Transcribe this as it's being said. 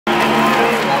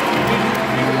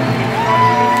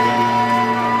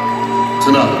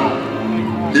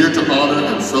Tonight, here to honor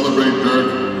and celebrate Dirk,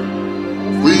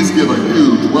 please give a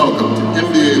huge welcome to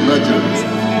NBA legends,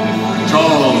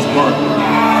 Charles Barkley,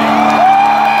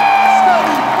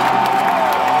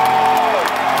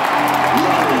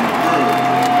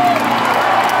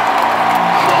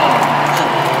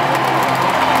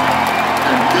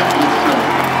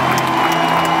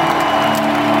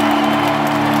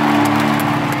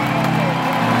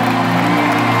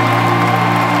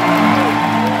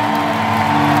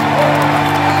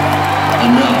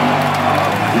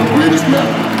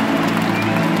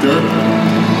 Dirk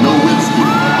Nowitzki.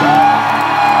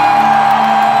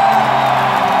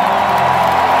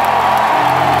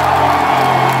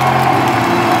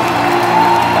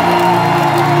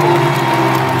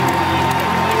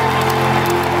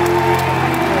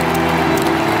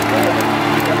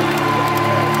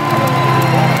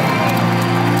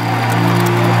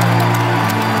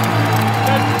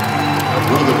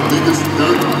 One of the biggest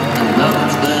Dirk and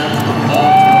Mavericks fans of all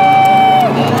time.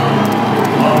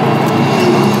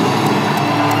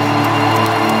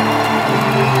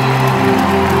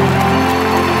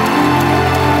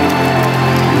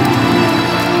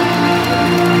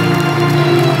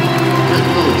 Head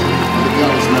coach of the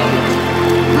Dallas Mavericks,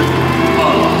 Rick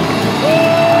Carlisle.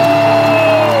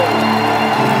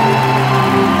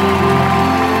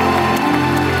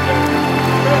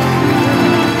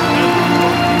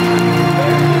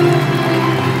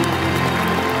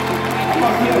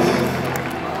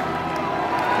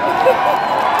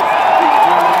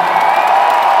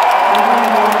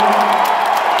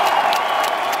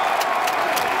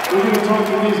 We're going to talk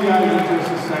to these guys in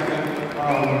just a second.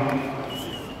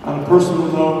 On a personal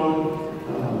note,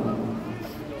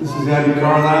 this is Abby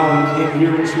Carlisle, who came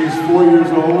here when she was 4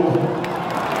 years old.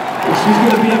 And she's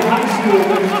going to be in high school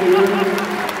next year.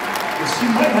 And she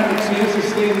might have a chance to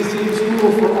stay in the same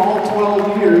school for all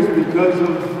 12 years because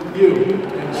of you.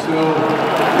 And so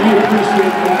we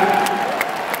appreciate that.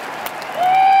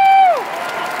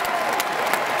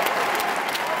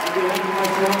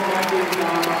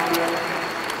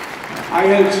 I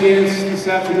had a chance this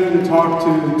afternoon to talk to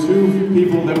two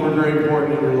people that were very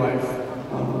important in your life,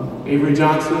 Avery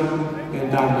Johnson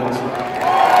and Don Nelson.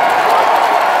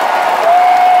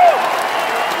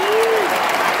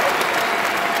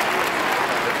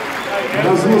 And I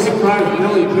was a little surprised when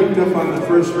Nelly picked up on the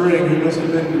first ring. He must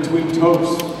have been between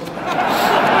toasts.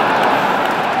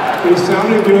 But he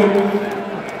sounded good.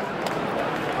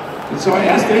 And so I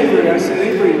asked Avery, I said,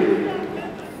 Avery,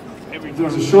 there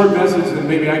was a short message that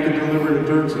maybe I could deliver to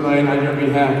Dirk tonight on your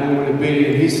behalf, what would it be?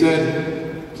 And he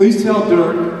said, please tell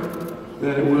Dirk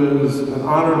that it was an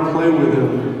honor to play with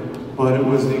him, but it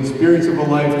was the experience of a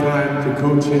lifetime to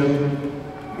coach him,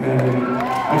 and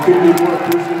I couldn't be more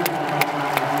appreciative of my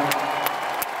time.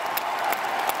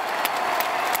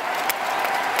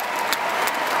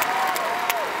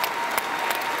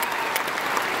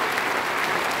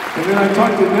 And then I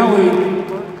talked to Nelly,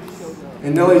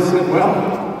 and Nelly said,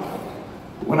 well,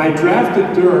 when I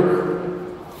drafted Dirk,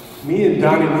 me and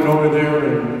Donnie went over there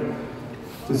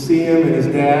to see him and his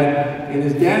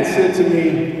dad said to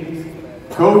me,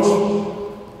 Coach,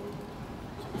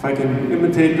 if I can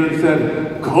imitate Dirk,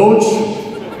 said, Coach,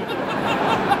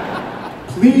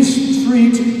 please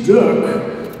treat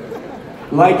Dirk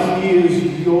like he is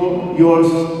your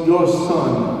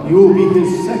son. You will be his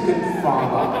second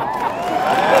father.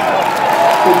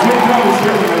 So Jim Brown was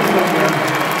here when I come there.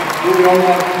 We all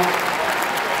love.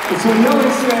 And so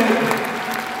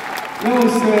Nelly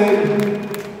said,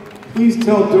 please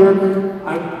tell Dirk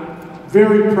I'm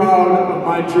very proud of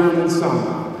my German son.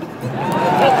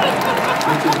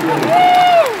 Which is great.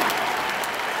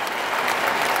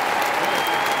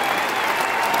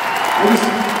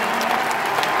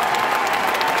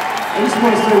 I just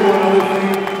want to say one other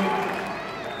thing.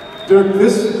 Dirk,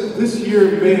 this year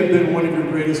may have been one of your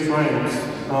greatest triumphs.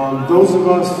 Those of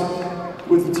us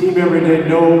with the team every day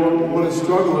know what a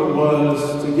struggle it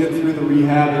was to get through the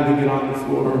rehab and to get on the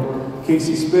floor.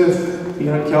 Casey Smith,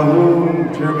 Ian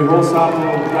Calhoun, Jeremy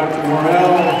Holsapple, Dr.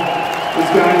 Morrell,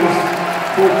 those guys,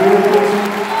 Fort Beautiful.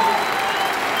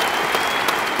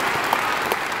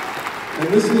 And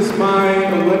this is my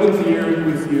 11th year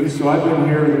with you, so I've been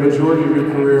here the majority of your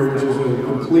career, which is a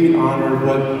complete honor.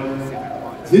 But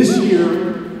this year,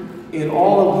 in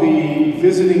all of the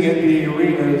visiting NBA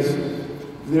arenas,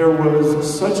 there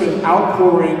was such an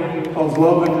outpouring of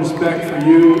love and respect for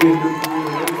you in your career.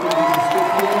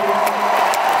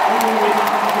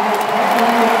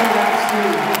 Everything that you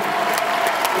stood for.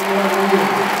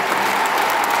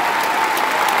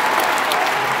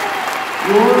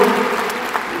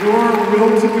 your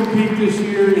will to compete this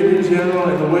year and in general,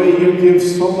 and the way you give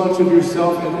so much of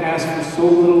yourself and ask for so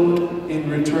little in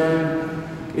return,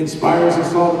 inspires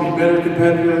us all to be better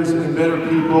competitors and better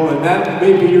people, and that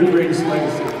may be your greatest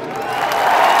legacy.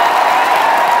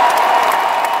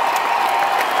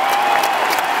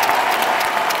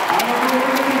 I don't know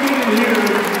where to begin here.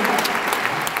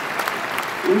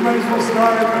 We might as well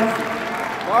start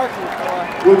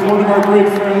with one of our great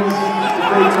friends, the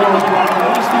great Charles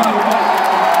Barkley.